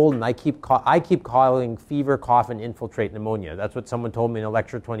 I'm beholden. I keep calling fever, cough, and infiltrate pneumonia. That's what someone told me in a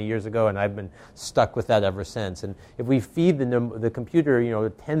lecture 20 years ago, and I've been stuck with that ever since. And if we feed the computer,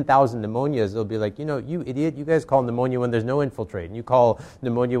 10,000 pneumonias, they'll be like, you idiot, you guys call pneumonia when there's no infiltrate, and you call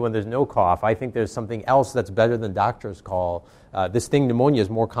pneumonia when there's no cough. I think there's something else that's better than doctors call. This thing, pneumonia, is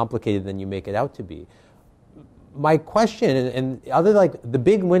more complicated than you make it out to be. My question, and other like the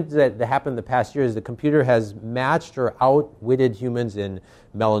big wins that happened the past year, is the computer has matched or outwitted humans in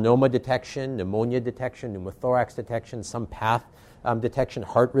melanoma detection, pneumonia detection, pneumothorax detection, some path detection,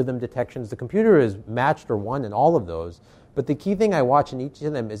 heart rhythm detections. The computer is matched or won in all of those. But the key thing I watch in each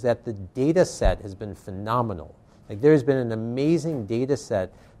of them is that the data set has been phenomenal. Like there's been an amazing data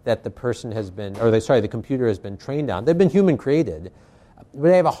set that the computer has been trained on. They've been human created.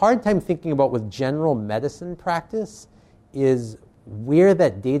 What I have a hard time thinking about with general medicine practice is where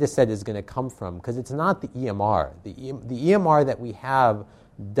that data set is going to come from, because it's not the EMR. The EMR that we have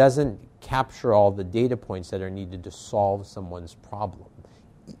doesn't capture all the data points that are needed to solve someone's problem.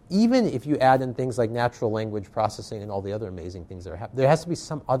 Even if you add in things like natural language processing and all the other amazing things that are happening, there has to be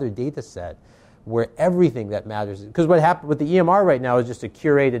some other data set where everything that matters, because what happened with the EMR right now is just a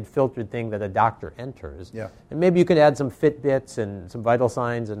curated, filtered thing that a doctor enters. Yeah. And maybe you could add some Fitbits and some vital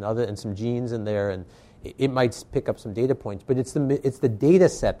signs and some genes in there, and it might pick up some data points. But it's the data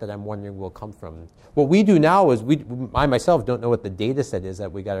set that I'm wondering will come from. What we do now is I myself don't know what the data set is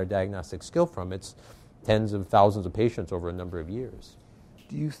that we got our diagnostic skill from. It's tens of thousands of patients over a number of years.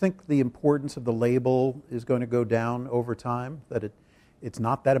 Do you think the importance of the label is going to go down over time? That it's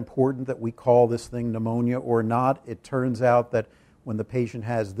not that important that we call this thing pneumonia or not? It turns out that when the patient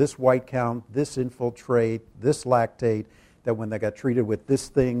has this white count, this infiltrate, this lactate, that when they got treated with this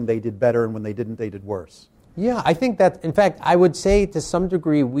thing, they did better, and when they didn't, they did worse. Yeah, I think that, in fact, I would say to some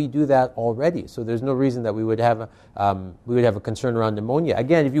degree we do that already. So there's no reason that we would have a concern around pneumonia.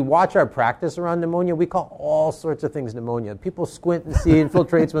 Again, if you watch our practice around pneumonia, we call all sorts of things pneumonia. People squint and see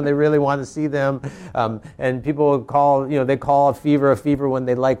infiltrates when they really want to see them, and people call a fever when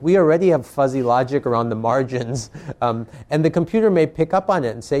they like. We already have fuzzy logic around the margins, and the computer may pick up on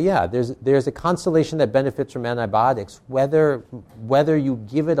it and say, yeah, there's a constellation that benefits from antibiotics. Whether you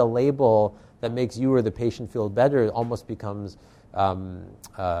give it a label that makes you or the patient feel better, it almost becomes,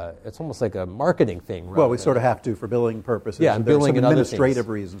 it's almost like a marketing thing. Well, we sort of have to for billing purposes. Yeah, and billing and other things. There are some administrative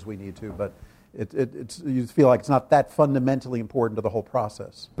reasons we need to, but it's you feel like it's not that fundamentally important to the whole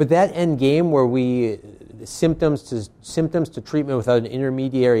process. But that end game where symptoms to treatment without an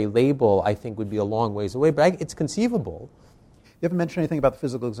intermediary label, I think would be a long ways away, but it's conceivable. You haven't mentioned anything about the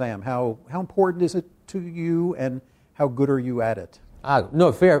physical exam. How important is it to you, and how good are you at it?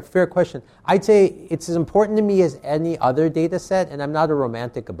 No, fair question. I'd say it's as important to me as any other data set, and I'm not a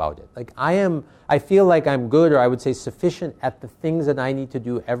romantic about it. Like I feel like I'm good, or I would say sufficient at the things that I need to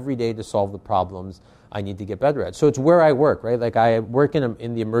do every day to solve the problems I need to get better at. So it's where I work, right? Like I work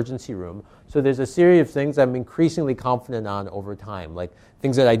in the emergency room. So there's a series of things I'm increasingly confident on over time, like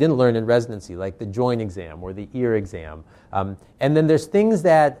things that I didn't learn in residency, like the joint exam or the ear exam. And then there's things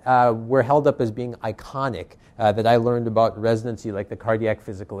that were held up as being iconic that I learned about in residency, like the cardiac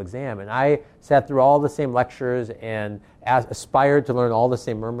physical exam. And I sat through all the same lectures and aspired to learn all the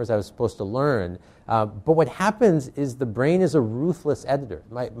same murmurs I was supposed to learn. But what happens is the brain is a ruthless editor.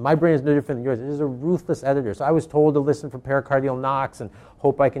 My brain is no different than yours. It is a ruthless editor. So I was told to listen for pericardial knocks and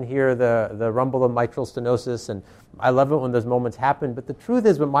hope I can hear the rumble of mitral stenosis. And I love it when those moments happen. But the truth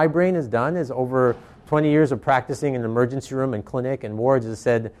is what my brain has done is over 20 years of practicing in an emergency room and clinic and wards has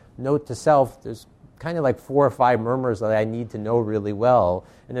said, note to self, there's kind of like 4 or 5 murmurs that I need to know really well.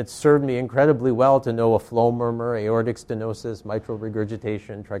 And it's served me incredibly well to know a flow murmur, aortic stenosis, mitral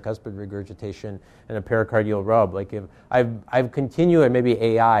regurgitation, tricuspid regurgitation, and a pericardial rub. Like if I've continued, maybe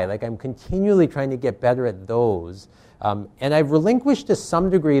AI, like I'm continually trying to get better at those. And I've relinquished to some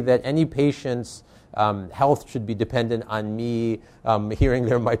degree that any patient's health should be dependent on me hearing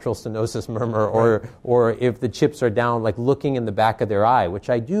their mitral stenosis murmur, or if the chips are down, like looking in the back of their eye, which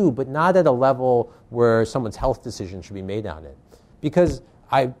I do, but not at a level where someone's health decision should be made on it. Because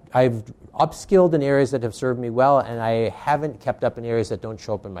I've upskilled in areas that have served me well, and I haven't kept up in areas that don't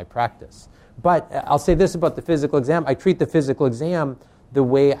show up in my practice. But I'll say this about the physical exam. I treat the physical exam the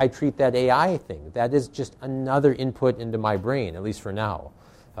way I treat that AI thing. That is just another input into my brain, at least for now.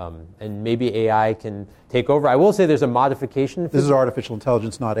 And maybe AI can take over. I will say there's a modification. This is artificial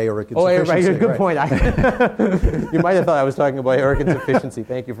intelligence, not aortic insufficiency. Oh, right. Good point. You might have thought I was talking about aortic insufficiency.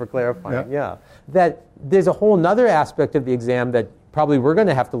 Thank you for clarifying. Yeah. That there's a whole other aspect of the exam that probably we're going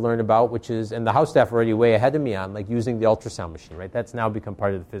to have to learn about, which is, and the house staff are already way ahead of me on, like using the ultrasound machine, right? That's now become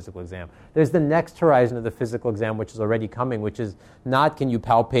part of the physical exam. There's the next horizon of the physical exam, which is already coming, which is not can you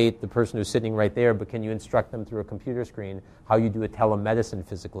palpate the person who's sitting right there, but can you instruct them through a computer screen how you do a telemedicine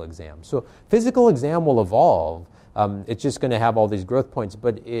physical exam. So physical exam will evolve. It's just going to have all these growth points,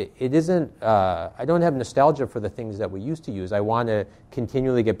 but it isn't, I don't have nostalgia for the things that we used to use. I want to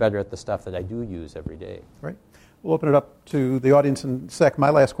continually get better at the stuff that I do use every day. Right. We'll open it up to the audience in a sec. My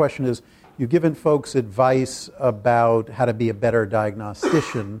last question is, you've given folks advice about how to be a better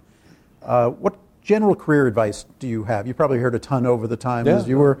diagnostician. What general career advice do you have? You probably heard a ton over the time as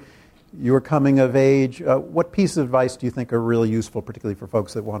you were coming of age. What pieces of advice do you think are really useful, particularly for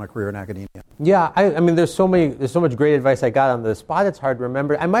folks that want a career in academia? Yeah, I mean, there's so much great advice I got on the spot. It's hard to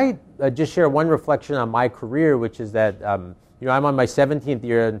remember. I might just share one reflection on my career, which is that I'm on my 17th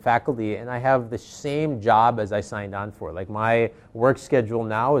year in faculty, and I have the same job as I signed on for. Like my work schedule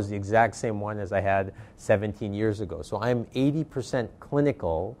now is the exact same one as I had 17 years ago. So I'm 80%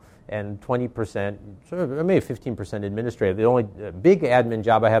 clinical and 20%, maybe 15% administrative. The only big admin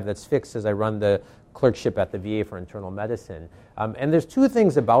job I have that's fixed is I run the clerkship at the VA for internal medicine. And there's 2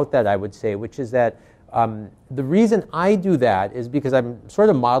 things about that I would say, which is that the reason I do that is because I'm sort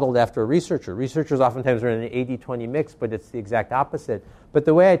of modeled after a researcher. Researchers oftentimes are in an 80-20 mix, but it's the exact opposite. But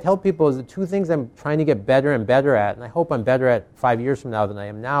the way I tell people is the 2 things I'm trying to get better and better at, and I hope I'm better at 5 years from now than I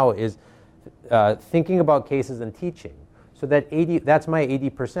am now, is thinking about cases and teaching. So that's my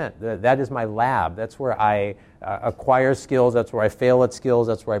 80%. That is my lab. That's where I acquire skills. That's where I fail at skills.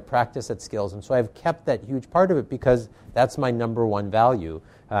 That's where I practice at skills. And so I've kept that huge part of it because that's my number one value.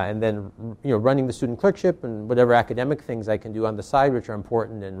 And then running the student clerkship and whatever academic things I can do on the side, which are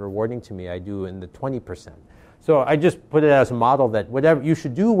important and rewarding to me, I do in the 20%. So I just put it as a model that you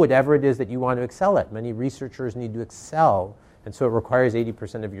should do whatever it is that you want to excel at. Many researchers need to excel And so it requires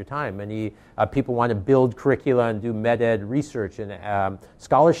 80% of your time. Many people want to build curricula and do med-ed research and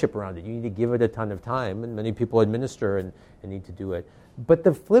scholarship around it. You need to give it a ton of time, and many people administer and need to do it. But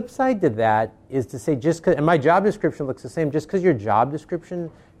the flip side to that is to say, just because, and my job description looks the same, just because your job description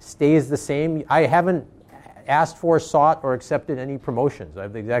stays the same, I haven't asked for, sought, or accepted any promotions. I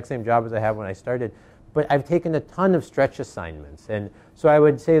have the exact same job as I had when I started. But I've taken a ton of stretch assignments. And so I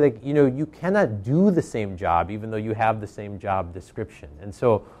would say, like, you cannot do the same job even though you have the same job description. And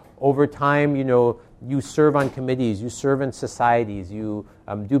so over time, you serve on committees, you serve in societies, you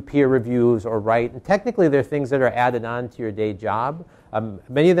do peer reviews or write. And technically, there are things that are added on to your day job.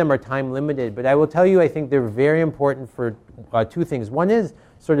 Many of them are time limited. But I will tell you, I think they're very important for two things. One is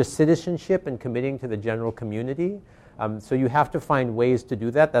sort of citizenship and committing to the general community. So you have to find ways to do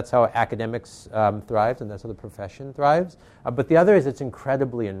that. That's how academics thrives, and that's how the profession thrives. But the other is it's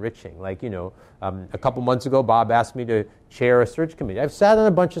incredibly enriching. Like, a couple months ago, Bob asked me to chair a search committee. I've sat on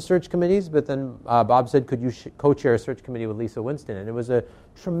a bunch of search committees, but then Bob said, could you co-chair a search committee with Lisa Winston? And it was a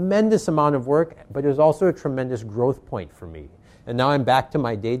tremendous amount of work, but it was also a tremendous growth point for me. And now I'm back to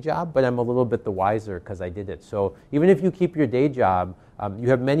my day job, but I'm a little bit the wiser because I did it. So even if you keep your day job, you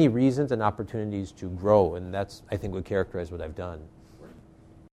have many reasons and opportunities to grow, and that's, I think, what characterizes what I've done.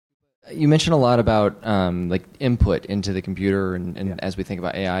 You mentioned a lot about like input into the computer and as we think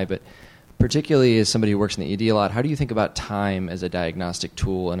about AI, but particularly as somebody who works in the ED a lot, how do you think about time as a diagnostic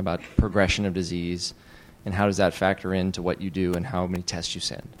tool and about progression of disease, and how does that factor into what you do and how many tests you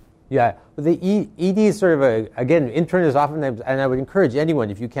send? Yeah, well, the ED is sort of again, intern is oftentimes, and I would encourage anyone,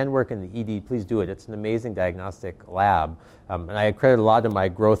 if you can work in the ED, please do it. It's an amazing diagnostic lab, and I accredit a lot of my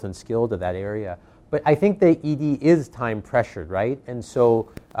growth and skill to that area. But I think the ED is time pressured, right? And so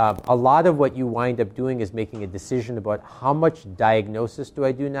a lot of what you wind up doing is making a decision about how much diagnosis do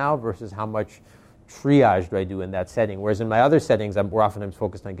I do now versus how much triage do I do in that setting. Whereas in my other settings, we're oftentimes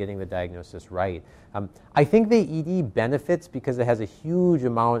focused on getting the diagnosis right. I think the ED benefits because it has a huge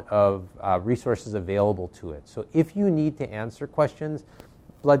amount of resources available to it. So if you need to answer questions,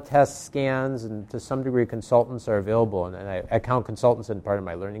 blood tests, scans, and to some degree consultants are available. And I count consultants in part of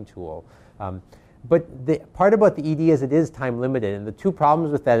my learning tool. But the part about the ED is it is time limited. And the two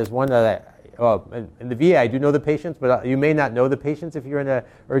problems with that is one that in the VA, I do know the patients, but you may not know the patients if you're in an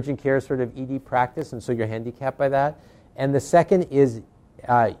urgent care sort of ED practice, and so you're handicapped by that. And the second is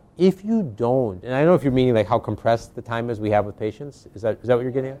if you don't, and I don't know if you're meaning like how compressed the time is we have with patients. Is that what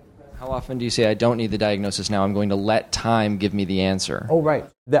you're getting at? How often do you say, I don't need the diagnosis now, I'm going to let time give me the answer? Oh, right.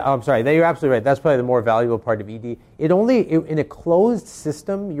 I'm sorry. You're absolutely right. That's probably the more valuable part of ED. In a closed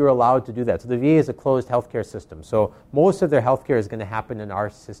system, you're allowed to do that. So the VA is a closed healthcare system. So most of their healthcare is going to happen in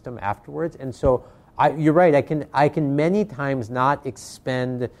our system afterwards. And so you're right. I can many times not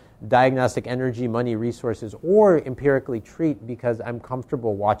expend diagnostic energy, money, resources, or empirically treat because I'm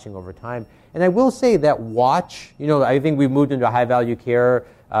comfortable watching over time. And I will say that watch, I think we've moved into a high-value care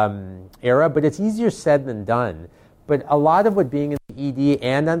era, but it's easier said than done. But a lot of what being in the ED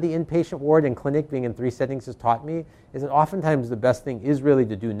and on the inpatient ward and clinic, being in 3 settings, has taught me is that oftentimes the best thing is really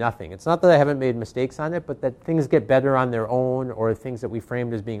to do nothing. It's not that I haven't made mistakes on it, but that things get better on their own, or things that we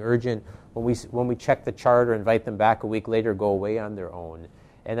framed as being urgent, when we check the chart or invite them back a week later, go away on their own.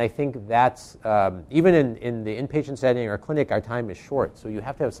 And I think that's, even in the inpatient setting or clinic, our time is short, so you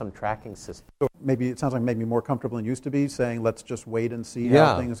have to have some tracking system. So maybe it sounds like maybe more comfortable than it used to be, saying let's just wait and see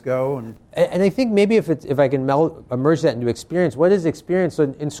how things go. And I think maybe if I can merge that into experience, what is experience?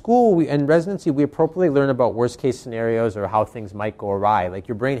 So in school and residency, we appropriately learn about worst case scenarios or how things might go awry. Like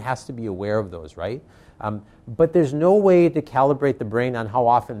your brain has to be aware of those, right? But there's no way to calibrate the brain on how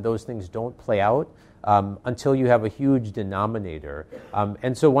often those things don't play out. Until you have a huge denominator.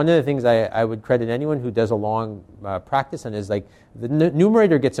 And so one of the things I would credit anyone who does a long practice on is like the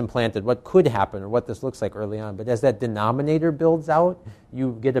numerator gets implanted, what could happen or what this looks like early on. But as that denominator builds out,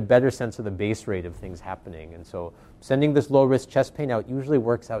 you get a better sense of the base rate of things happening. And so sending this low-risk chest pain out usually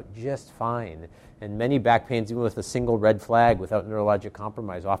works out just fine. And many back pains, even with a single red flag without neurologic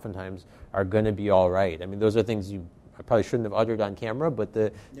compromise, oftentimes are going to be all right. I mean, those are things I probably shouldn't have uttered on camera, but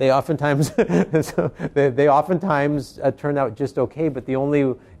they oftentimes turn out just okay. But the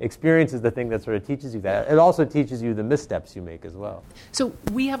only experience is the thing that sort of teaches you that. It also teaches you the missteps you make as well. So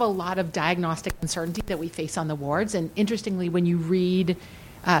we have a lot of diagnostic uncertainty that we face on the wards. And interestingly, when you read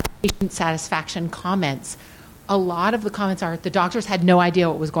patient satisfaction comments, a lot of the comments are, the doctors had no idea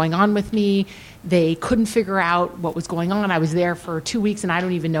what was going on with me. They couldn't figure out what was going on. I was there for 2 weeks and I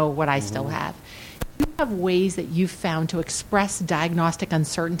don't even know what I still have. Do you have ways that you've found to express diagnostic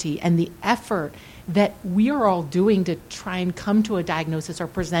uncertainty and the effort that we are all doing to try and come to a diagnosis or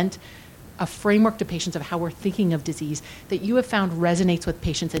present a framework to patients of how we're thinking of disease that you have found resonates with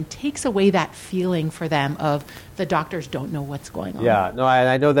patients and takes away that feeling for them of the doctors don't know what's going on. Yeah, no,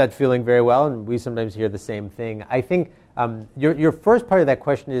 I know that feeling very well, and we sometimes hear the same thing. I think your first part of that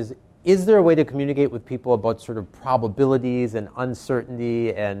question is there a way to communicate with people about sort of probabilities and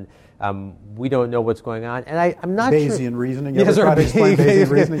uncertainty and we don't know what's going on? And I'm not Bayesian sure. reasoning. You ever try to explain Bayesian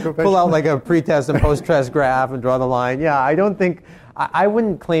reasoning to a patient? Pull out like a pre-test and post-test graph and draw the line. Yeah, I don't think, I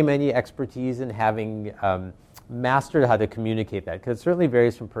wouldn't claim any expertise in having mastered how to communicate that, because it certainly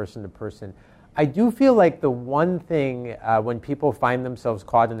varies from person to person. I do feel like the one thing when people find themselves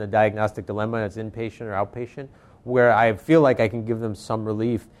caught in a diagnostic dilemma, it's inpatient or outpatient, where I feel like I can give them some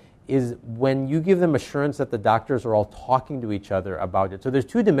relief, is when you give them assurance that the doctors are all talking to each other about it. So there's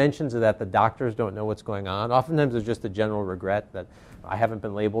two dimensions of that. The doctors don't know what's going on. Oftentimes there's just a general regret that I haven't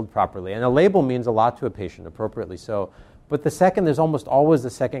been labeled properly. And a label means a lot to a patient, appropriately so. But the second, there's almost always the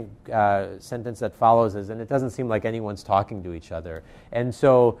second sentence that follows is, and it doesn't seem like anyone's talking to each other. And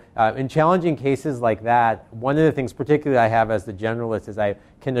so in challenging cases like that, one of the things particularly I have as the generalist is I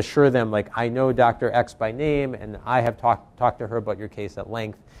can assure them, like, I know Dr. X by name, and I have talked to her about your case at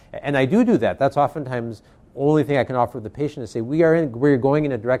length. And I do that. That's oftentimes only thing I can offer the patient is say, we're going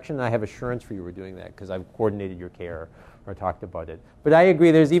in a direction, and I have assurance for you we're doing that because I've coordinated your care or talked about it. But I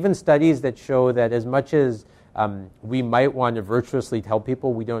agree, there's even studies that show that as much as we might want to virtuously tell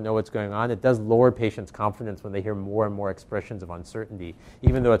people we don't know what's going on, it does lower patients' confidence when they hear more and more expressions of uncertainty,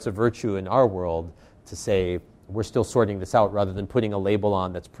 even though it's a virtue in our world to say we're still sorting this out rather than putting a label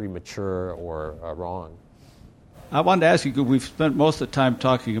on that's premature or wrong. I wanted to ask you, we've spent most of the time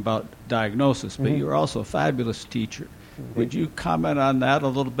talking about diagnosis, but you're also a fabulous teacher. Would you comment on that a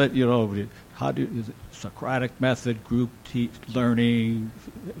little bit? You know, how do is it Socratic method, group learning,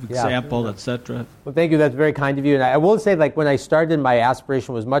 example, etc.? Well, thank you. That's very kind of you. And I will say, like, when I started, my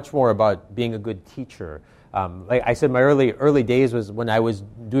aspiration was much more about being a good teacher. Like I said, my early days was when I was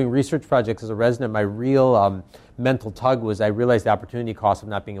doing research projects as a resident. My real mental tug was I realized the opportunity cost of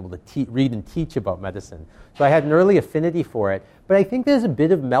not being able to read and teach about medicine. So I had an early affinity for it. But I think there's a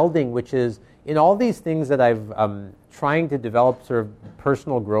bit of melding, which is in all these things that I've trying to develop sort of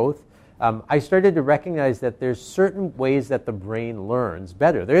personal growth. I started to recognize that there's certain ways that the brain learns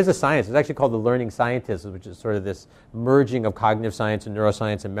better. There is a science. It's actually called the learning scientists, which is sort of this merging of cognitive science and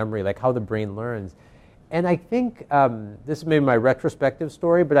neuroscience and memory, like how the brain learns. And I think this is maybe my retrospective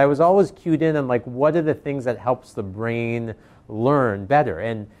story, but I was always cued in on, like, what are the things that helps the brain learn better?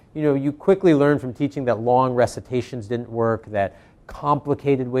 And, you know, you quickly learn from teaching that long recitations didn't work, that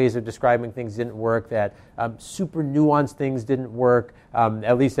complicated ways of describing things didn't work, that super nuanced things didn't work,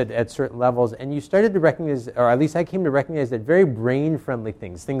 at least at certain levels. And you started to recognize, or at least I came to recognize, that very brain-friendly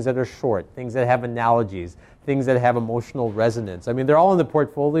things that are short, things that have analogies, things that have emotional resonance. I mean, they're all in the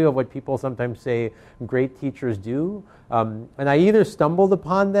portfolio of what people sometimes say great teachers do. And I either stumbled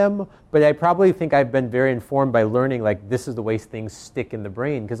upon them, but I probably think I've been very informed by learning, like, this is the way things stick in the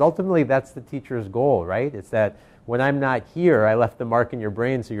brain. Because ultimately, that's the teacher's goal, right? It's that when I'm not here, I left the mark in your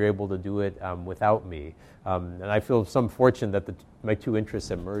brain so you're able to do it without me. And I feel some fortune that my two interests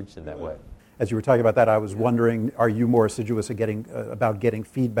have merged in that way. As you were talking about that, I was wondering, are you more assiduous at about getting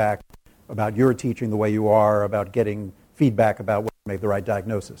feedback about your teaching the way you are, about getting feedback about what made the right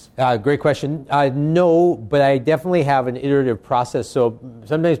diagnosis? Great question. No, but I definitely have an iterative process. So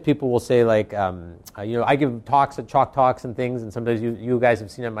sometimes people will say, like, you know, I give talks at Chalk Talks and things, and sometimes you guys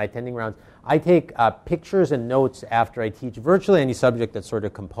have seen at my attending rounds. I take pictures and notes after I teach virtually any subject that's sort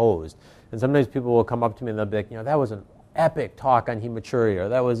of composed. And sometimes people will come up to me and they'll be like, you know, that was an epic talk on hematuria, or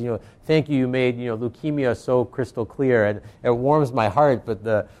that was, you know, thank you, you made, you know, leukemia so crystal clear, and it warms my heart.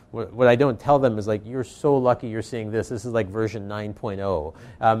 But what I don't tell them is, like, you're so lucky you're seeing this. This is like version 9.0.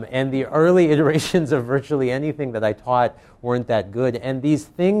 And the early iterations of virtually anything that I taught weren't that good. And these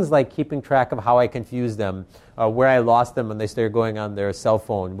things, like keeping track of how I confused them, where I lost them when they started going on their cell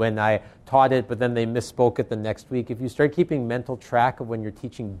phone, when I taught it but then they misspoke it the next week. If you start keeping mental track of when your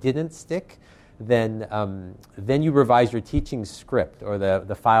teaching didn't stick, then you revise your teaching script or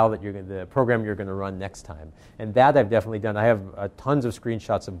the file that the program you're going to run next time. And that I've definitely done. I have tons of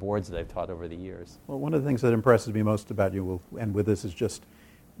screenshots of boards that I've taught over the years. Well, one of the things that impresses me most about you, and with this, is just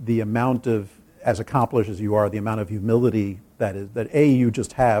the amount of, as accomplished as you are, the amount of humility that A, you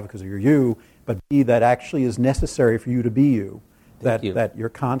just have because you're you, but B, that actually is necessary for you to be you. That you're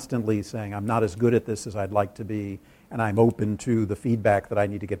constantly saying, I'm not as good at this as I'd like to be, and I'm open to the feedback that I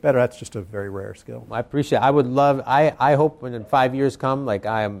need to get better. That's just a very rare skill. I appreciate it. I hope when 5 years come, like,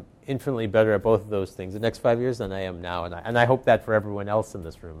 I am infinitely better at both of those things the next 5 years than I am now. And I hope that for everyone else in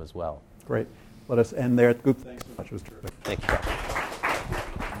this room as well. Great. Let us end there. Good. Thanks so much. It was terrific. Thank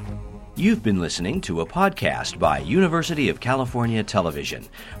you. You've been listening to a podcast by University of California Television.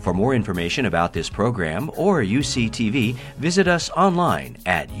 For more information about this program or UCTV, visit us online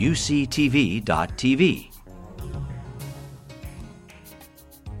at uctv.tv.